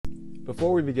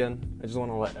Before we begin, I just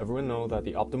want to let everyone know that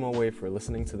the optimal way for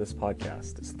listening to this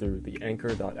podcast is through the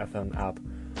Anchor.fm app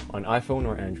on iPhone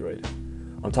or Android.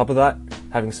 On top of that,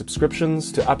 having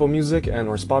subscriptions to Apple Music and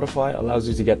or Spotify allows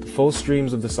you to get the full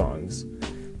streams of the songs.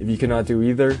 If you cannot do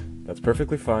either, that's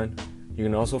perfectly fine. You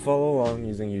can also follow along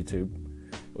using YouTube.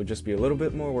 It will just be a little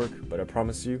bit more work, but I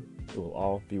promise you, it will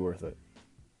all be worth it.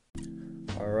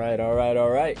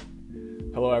 Alright.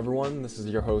 Hello everyone, this is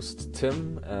your host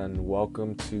Tim, and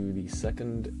welcome to the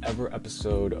second ever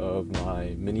episode of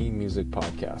my mini music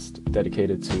podcast,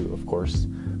 dedicated to, of course,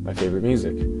 my favorite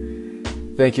music.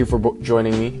 Thank you for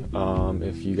joining me,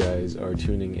 if you guys are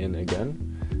tuning in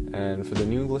again. And for the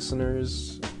new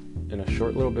listeners, in a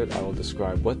short little bit, I will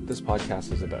describe what this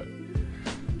podcast is about.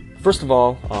 First of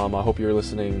all, I hope you're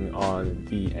listening on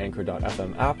the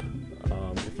Anchor.fm app.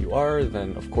 If you are,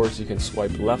 then of course you can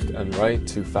swipe left and right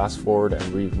to fast forward and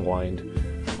rewind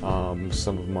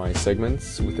some of my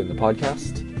segments within the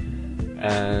podcast.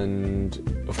 And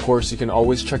of course you can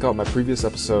always check out my previous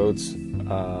episodes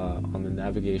on the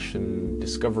navigation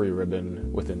discovery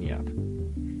ribbon within the app.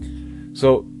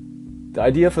 So the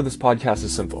idea for this podcast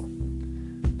is simple.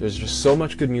 There's just so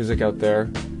much good music out there,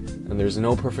 and there's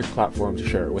no perfect platform to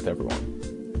share it with everyone.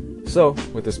 So,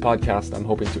 with this podcast, I'm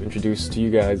hoping to introduce to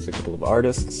you guys a couple of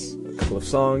artists, a couple of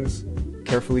songs,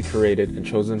 carefully curated and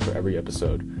chosen for every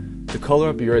episode, to color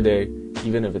up your day,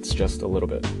 even if it's just a little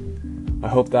bit. I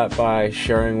hope that by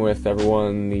sharing with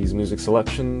everyone these music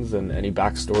selections and any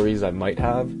backstories I might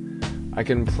have, I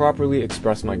can properly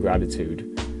express my gratitude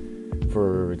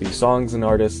for these songs and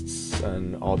artists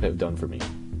and all they've done for me.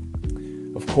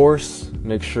 Of course,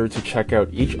 make sure to check out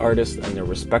each artist and their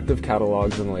respective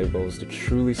catalogs and labels to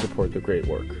truly support their great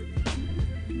work.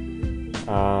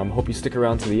 Hope you stick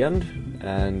around to the end.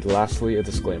 And lastly, a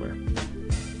disclaimer.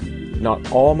 Not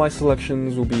all my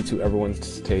selections will be to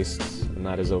everyone's tastes, and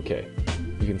that is okay.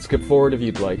 You can skip forward if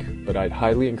you'd like, but I'd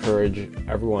highly encourage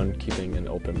everyone keeping an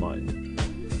open mind.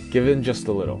 Give in just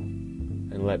a little,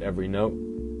 and let every note,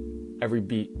 every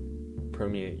beat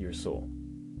permeate your soul.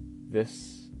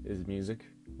 This is Music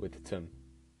with Tim.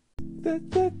 We're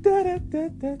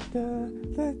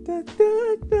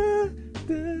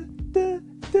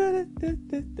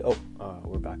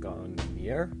back on the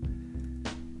air.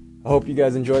 I hope you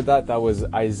guys enjoyed that. That was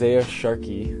Isaiah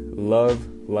Sharkey, Love,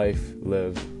 Life,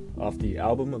 Live, off the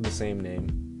album of the same name,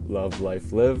 Love,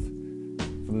 Life, Live,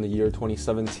 from the year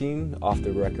 2017, off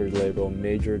the record label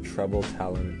Major Treble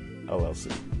Talent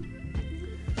LLC.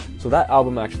 So that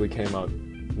album actually came out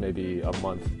maybe a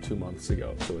month, 2 months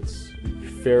ago, so it's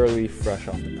fairly fresh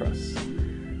off the press.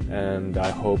 And I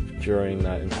hope during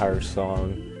that entire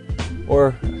song,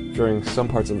 or during some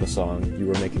parts of the song, you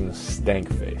were making a stank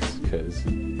face, because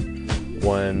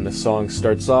when the song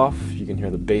starts off, you can hear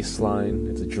the bass line,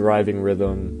 it's a driving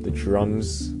rhythm, the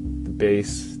drums, the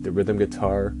bass, the rhythm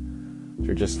guitar,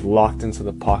 you're just locked into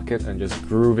the pocket and just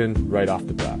grooving right off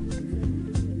the bat.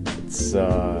 It's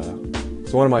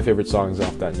one of my favorite songs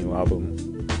off that new album.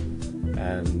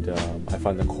 And I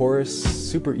find the chorus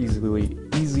super easy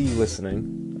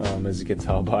listening, as you can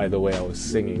tell by the way I was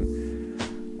singing.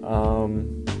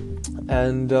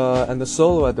 And the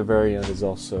solo at the very end is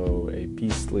also a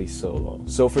beastly solo.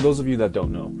 So for those of you that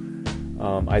don't know,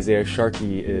 Isaiah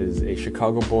Sharkey is a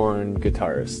Chicago-born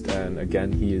guitarist, and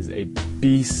again, he is a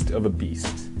beast of a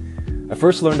beast. I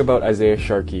first learned about Isaiah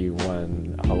Sharkey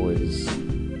when I was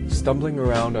stumbling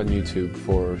around on YouTube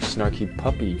for Snarky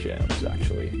Puppy jams,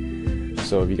 actually.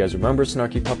 So if you guys remember,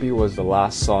 Snarky Puppy was the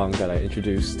last song that I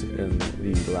introduced in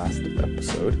the last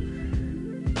episode.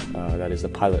 That is the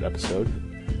pilot episode.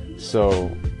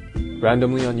 So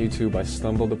randomly on YouTube, I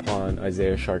stumbled upon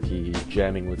Isaiah Sharkey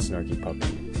jamming with Snarky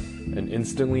Puppy. And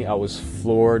instantly I was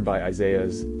floored by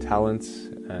Isaiah's talent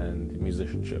and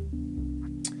musicianship.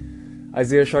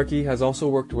 Isaiah Sharkey has also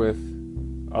worked with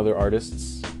other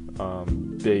artists,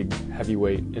 big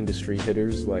heavyweight industry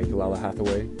hitters like Lala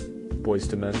Hathaway, Boyz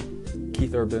II Men,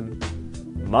 Keith Urban,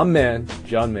 my man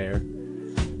John Mayer,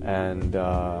 and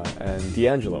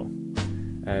D'Angelo.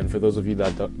 And for those of you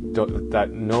that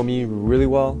know me really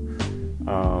well,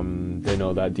 they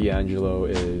know that D'Angelo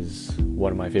is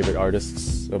one of my favorite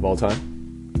artists of all time.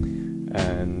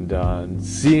 And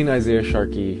seeing Isaiah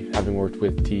Sharkey, having worked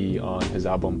with D on his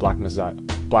album Black Messiah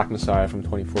from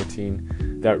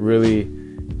 2014, that really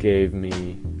gave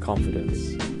me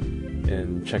confidence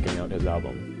in checking out his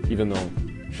album, even though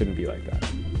shouldn't be like that.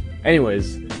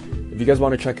 Anyways, if you guys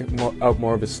want to check out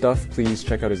more of his stuff, please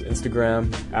check out his Instagram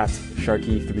at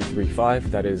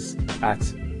Sharkey335. That is at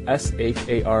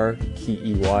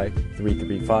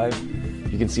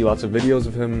SHARKEY335. You can see lots of videos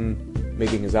of him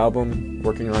making his album,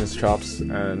 working on his chops,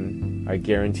 and I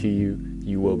guarantee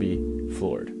you will be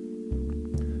floored.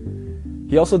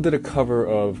 He also did a cover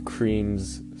of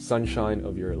Cream's Sunshine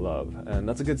of Your Love, and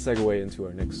that's a good segue into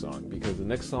our next song, because the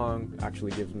next song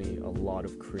actually gives me a lot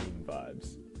of Cream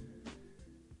vibes.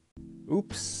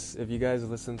 Oops, if you guys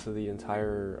listen to the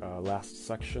entire last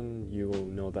section, you will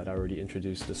know that I already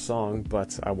introduced the song,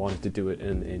 but I wanted to do it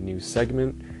in a new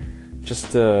segment,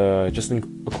 just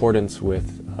in accordance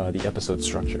with the episode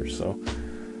structure. So,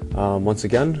 once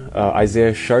again,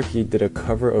 Isaiah Sharkey did a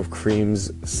cover of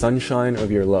Cream's Sunshine of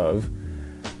Your Love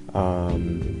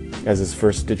as his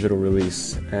first digital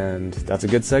release, and that's a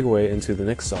good segue into the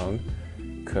next song,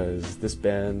 because this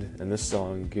band and this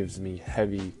song gives me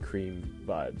heavy Cream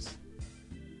vibes.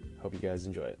 Hope you guys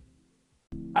enjoy it.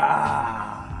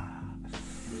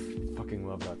 Fucking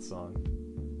love that song.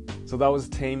 So that was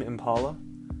Tame Impala.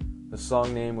 The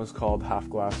song name was called Half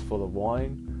Glass Full of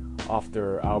Wine, off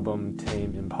their album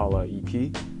Tame Impala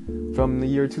EP from the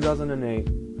year 2008,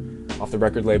 off the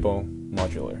record label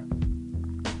Modular.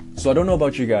 So I don't know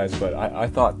about you guys, but I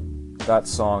thought that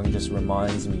song just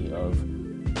reminds me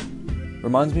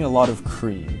a lot of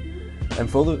Cream. And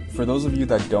for those of you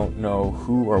that don't know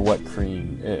who or what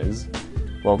Cream is,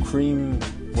 well, Cream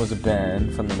was a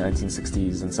band from the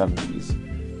 1960s and 70s,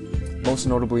 most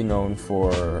notably known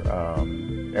for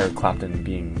Eric Clapton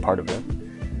being part of it.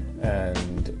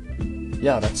 And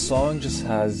yeah, that song just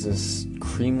has this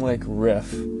Cream-like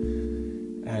riff,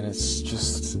 and it's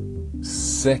just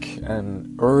sick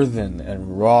and earthen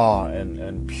and raw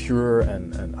and pure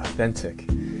and authentic.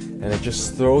 And it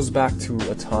just throws back to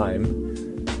a time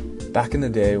back in the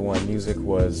day when music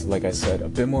was, like I said, a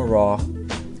bit more raw,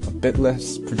 a bit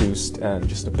less produced, and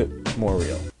just a bit more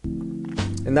real.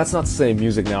 And that's not to say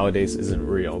music nowadays isn't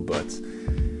real, but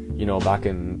you know, back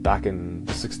in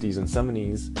the 60s and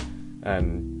 70s,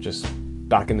 and just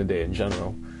back in the day in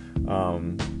general,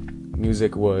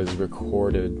 music was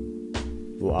recorded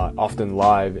often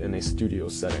live in a studio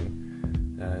setting,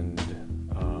 and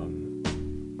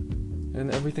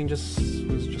everything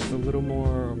was just a little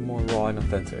more raw and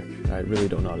authentic. I really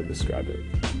don't know how to describe it.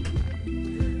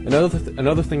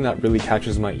 Another thing that really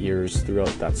catches my ears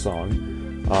throughout that song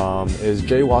is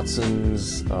Jay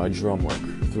Watson's drum work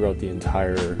throughout the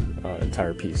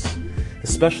entire piece,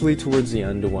 especially towards the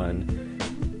end when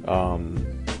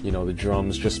the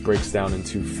drums just breaks down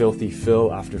into filthy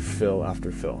fill after fill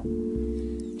after fill.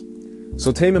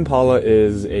 So Tame Impala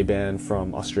is a band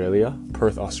from Australia,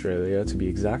 Perth, Australia to be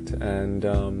exact, and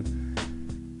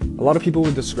a lot of people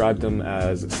would describe them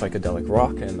as psychedelic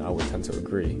rock, and I would tend to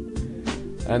agree.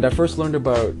 And I first learned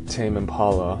about Tame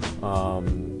Impala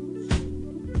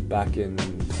back in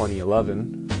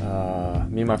 2011.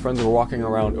 Me and my friends were walking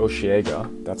around Osheaga.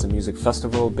 That's a music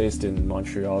festival based in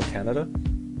Montreal, Canada.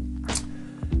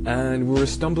 And we were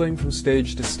stumbling from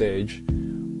stage to stage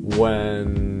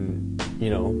when,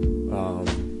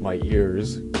 my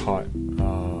ears caught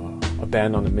a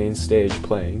band on the main stage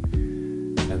playing.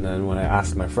 And then when I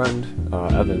asked my friend,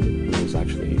 Evan, who was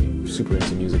actually super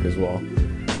into music as well,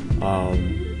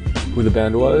 who the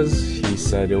band was, he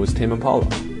said it was Tame Impala.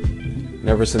 And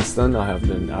ever since then, I have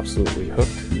been absolutely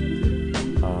hooked.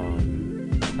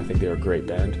 I think they're a great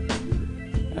band.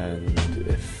 And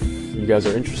if you guys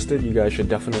are interested, you guys should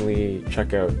definitely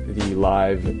check out the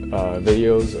live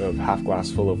videos of Half Glass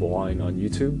Full of Wine on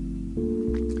YouTube,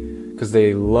 because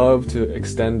they love to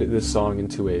extend this song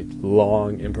into a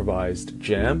long improvised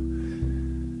jam,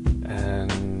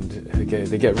 and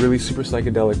they get really super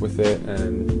psychedelic with it,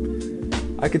 and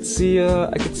I could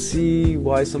see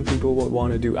why some people would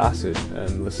want to do acid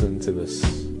and listen to this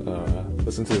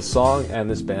song and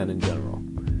this band in general.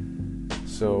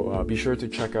 So be sure to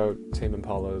check out Tame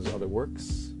Impala's other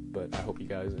works, but I hope you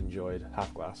guys enjoyed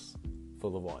Half Glass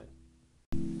Full of Wine.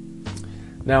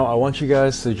 Now I want you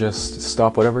guys to just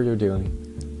stop whatever you're doing,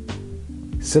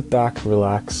 sit back,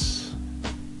 relax,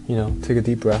 take a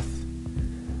deep breath,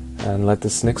 and let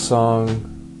this next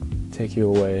song take you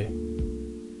away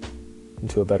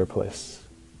into a better place.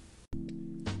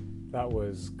 That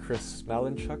was Chris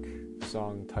Malinchuk,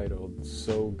 song titled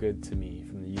So Good to Me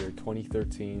from the year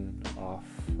 2013 off,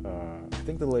 I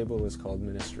think the label is called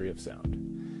Ministry of Sound.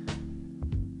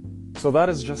 So that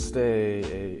is just a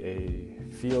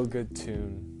feel-good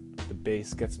tune. The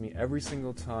bass gets me every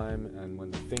single time, and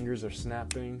when the fingers are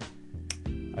snapping,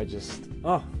 I just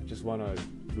want to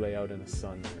lay out in the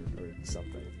sun or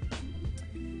something.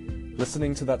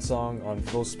 Listening to that song on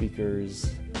full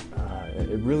speakers,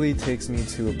 it really takes me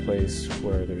to a place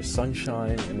where there's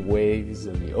sunshine and waves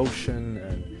and the ocean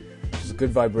and just good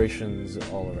vibrations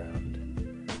all around.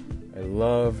 I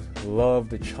love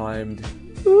the chimed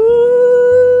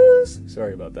oohs.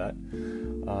 Sorry about that.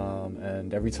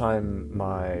 And every time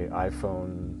my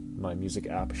iPhone, my music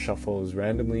app shuffles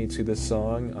randomly to this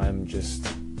song, I'm just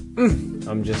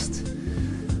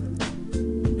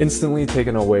instantly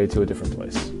taken away to a different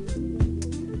place.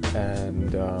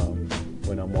 And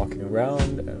when I'm walking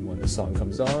around and when the song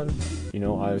comes on,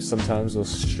 I sometimes will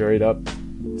straight up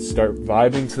start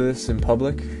vibing to this in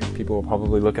public. People will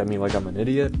probably look at me like I'm an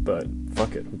idiot, but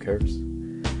fuck it, who cares?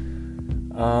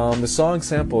 The song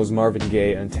samples Marvin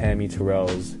Gaye and Tammy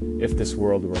Terrell's If This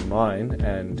World Were Mine,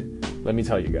 and let me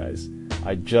tell you guys,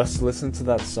 I just listened to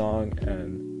that song,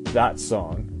 and that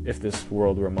song, If This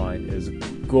World Were Mine, is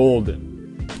golden.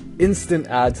 Instant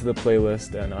add to the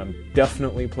playlist, and I'm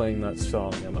definitely playing that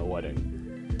song at my wedding.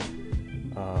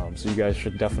 So you guys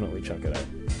should definitely check it out.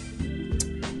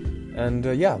 And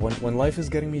when life is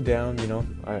getting me down,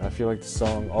 I feel like the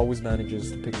song always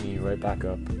manages to pick me right back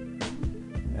up.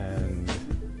 And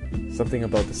something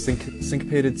about the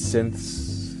syncopated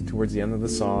synths towards the end of the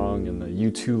song and the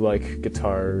U2-like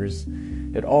guitars,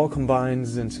 it all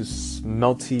combines into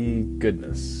smelty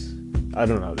goodness. I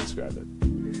don't know how to describe it.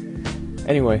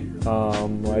 Anyway,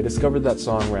 I discovered that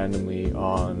song randomly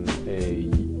on a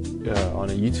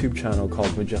YouTube channel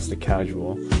called Majestic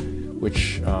Casual,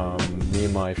 which me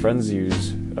and my friends use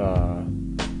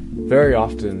very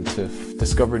often to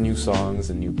discover new songs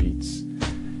and new beats.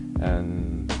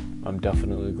 And I'm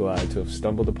definitely glad to have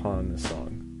stumbled upon this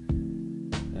song.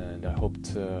 And I hope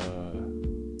to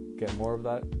get more of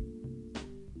that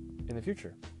in the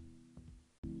future.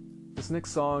 This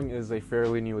next song is a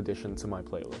fairly new addition to my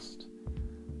playlist.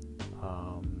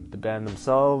 The band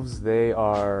themselves, they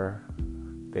are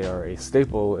a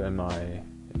staple in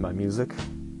my music,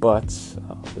 but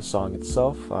the song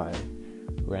itself I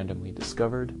randomly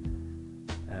discovered,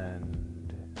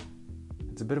 and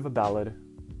it's a bit of a ballad.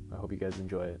 I hope you guys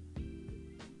enjoy it.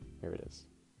 Here it is.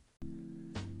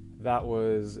 That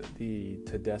was the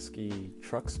Tedeschi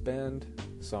Trucks Band,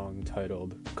 song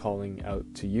titled Calling Out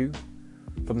to You,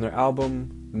 from their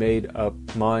album Made Up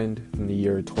Mind from the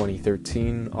year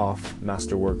 2013 off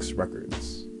Masterworks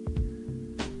Records.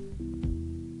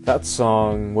 That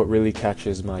song, what really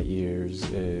catches my ears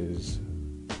is,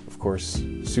 of course,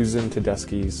 Susan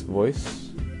Tedeschi's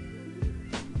voice.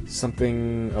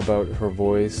 Something about her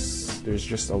voice, there's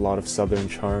just a lot of southern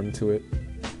charm to it.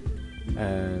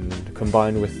 And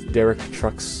combined with Derek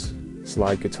Trucks'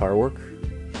 slide guitar work,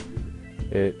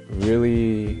 it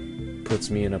really puts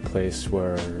me in a place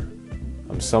where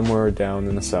I'm somewhere down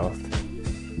in the south,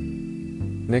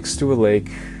 next to a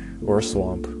lake or a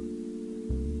swamp,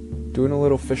 doing a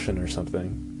little fishing or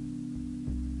something,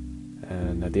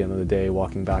 and at the end of the day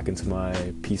walking back into my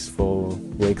peaceful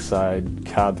lakeside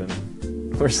cabin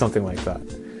or something like that.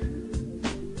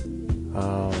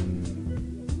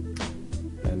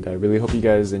 And I really hope you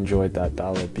guys enjoyed that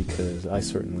ballad, because I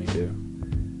certainly do.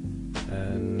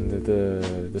 And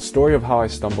the story of how I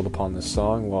stumbled upon this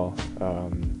song, well,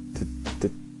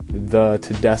 the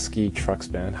Tedeschi Trucks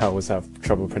Band, I always have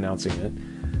trouble pronouncing it.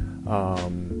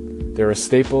 They're a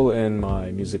staple in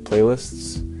my music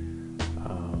playlists.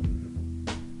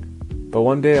 But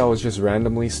one day I was just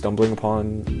randomly stumbling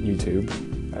upon YouTube,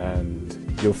 and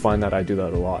you'll find that I do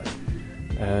that a lot.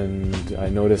 And I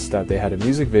noticed that they had a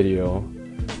music video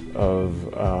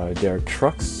of Derek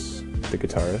Trucks, the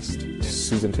guitarist,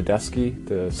 Susan Tedeschi,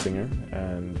 the singer,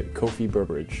 and Kofi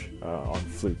Burbridge on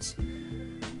flutes,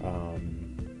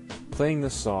 playing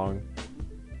this song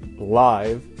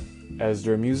live as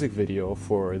their music video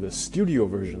for the studio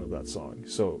version of that song.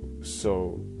 So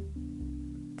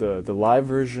the live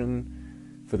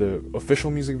version for the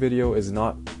official music video is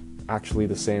not actually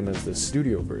the same as the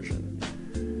studio version.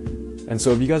 And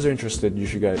so if you guys are interested,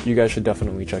 you guys should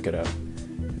definitely check it out.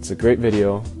 It's a great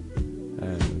video,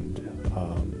 and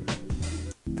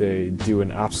they do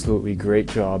an absolutely great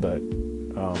job at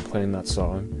playing that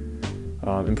song.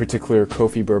 In particular,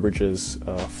 Kofi Burbridge's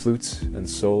flute and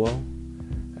solo,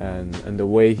 and the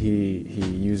way he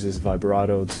uses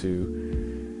vibrato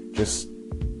to just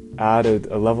add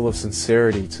a level of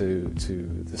sincerity to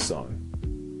the song.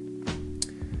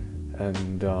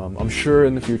 And I'm sure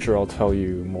in the future I'll tell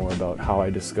you more about how I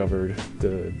discovered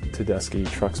the Tedeschi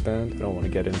Trucks Band. I don't want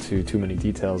to get into too many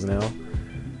details now,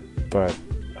 but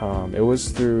it was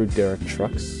through Derek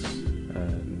Trucks,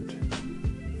 and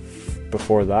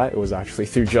before that it was actually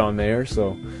through John Mayer.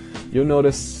 So you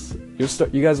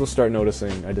guys will start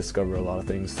noticing I discover a lot of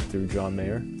things through John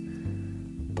Mayer.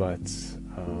 But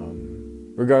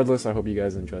regardless, I hope you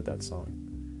guys enjoyed that song.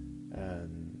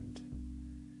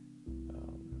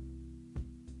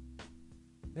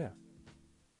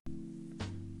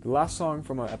 The last song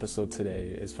from our episode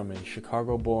today is from a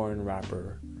Chicago-born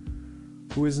rapper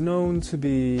who is known to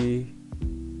be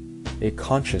a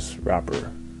conscious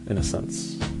rapper, in a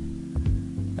sense.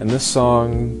 And this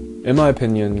song, in my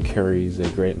opinion, carries a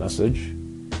great message,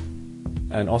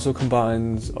 and also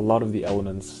combines a lot of the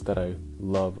elements that I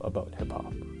love about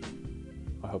hip-hop.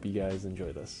 I hope you guys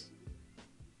enjoy this.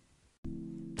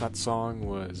 That song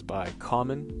was by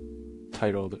Common,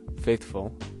 titled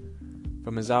Faithful,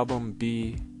 from his album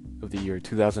B of the year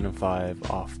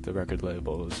 2005 off the record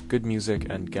labels Good Music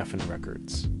and Geffen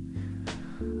Records.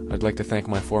 I'd like to thank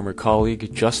my former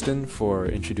colleague Justin for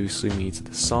introducing me to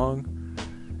the song,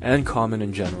 and Common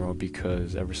in general,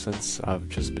 because ever since I've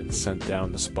just been sent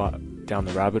down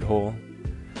the rabbit hole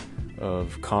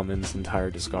of Common's entire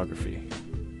discography.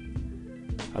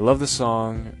 I love the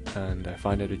song, and I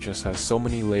find that it just has so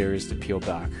many layers to peel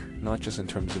back, not just in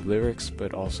terms of lyrics,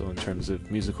 but also in terms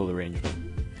of musical arrangement.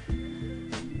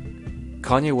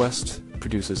 Kanye West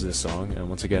produces this song, and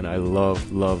once again, I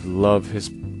love his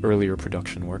earlier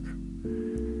production work.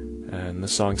 And the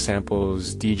song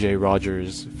samples DJ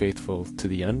Rogers' Faithful to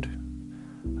the End,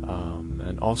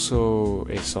 and also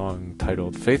a song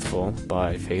titled Faithful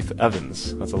by Faith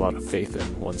Evans. That's a lot of faith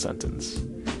in one sentence.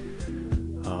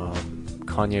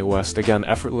 Kanye West, again,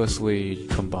 effortlessly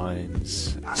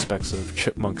combines aspects of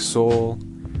chipmunk soul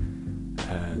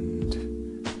and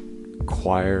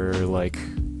choir-like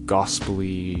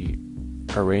gospel-y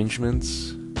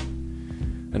arrangements.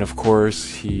 And of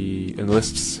course, he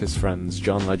enlists his friends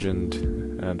John Legend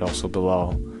and also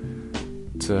Bilal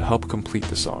to help complete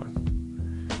the song.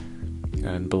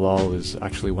 And Bilal is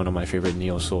actually one of my favorite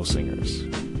neo-soul singers.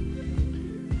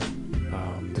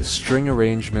 The string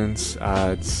arrangements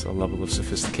adds a level of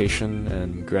sophistication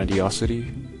and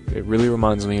grandiosity. It really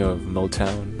reminds me of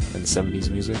Motown and 70s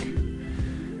music.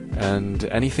 And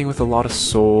anything with a lot of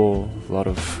soul, a lot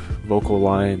of vocal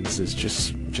lines is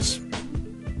just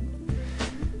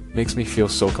makes me feel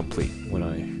so complete when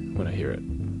I hear it.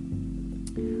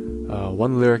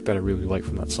 One lyric that I really like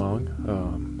from that song,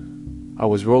 I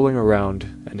was rolling around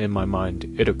and in my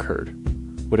mind it occurred,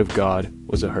 what if God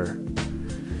was a her?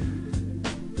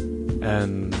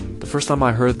 And the first time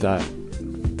I heard that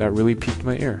really piqued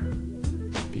my ear,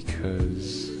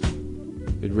 because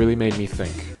it really made me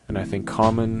think, and I think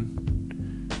Common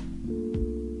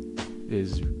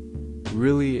is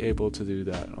really able to do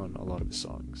that on a lot of his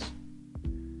songs.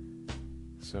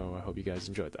 So I hope you guys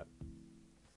enjoyed that.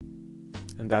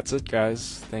 And that's it,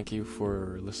 guys. Thank you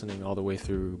for listening all the way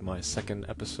through my second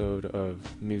episode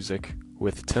of Music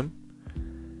with Tim.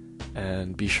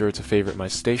 And be sure to favorite my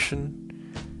station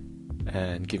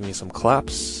and give me some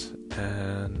claps,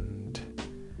 and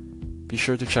be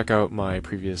sure to check out my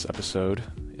previous episode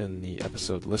in the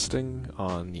episode listing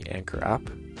on the Anchor app.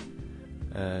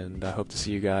 And I hope to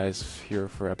see you guys here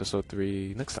for episode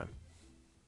 3 next time.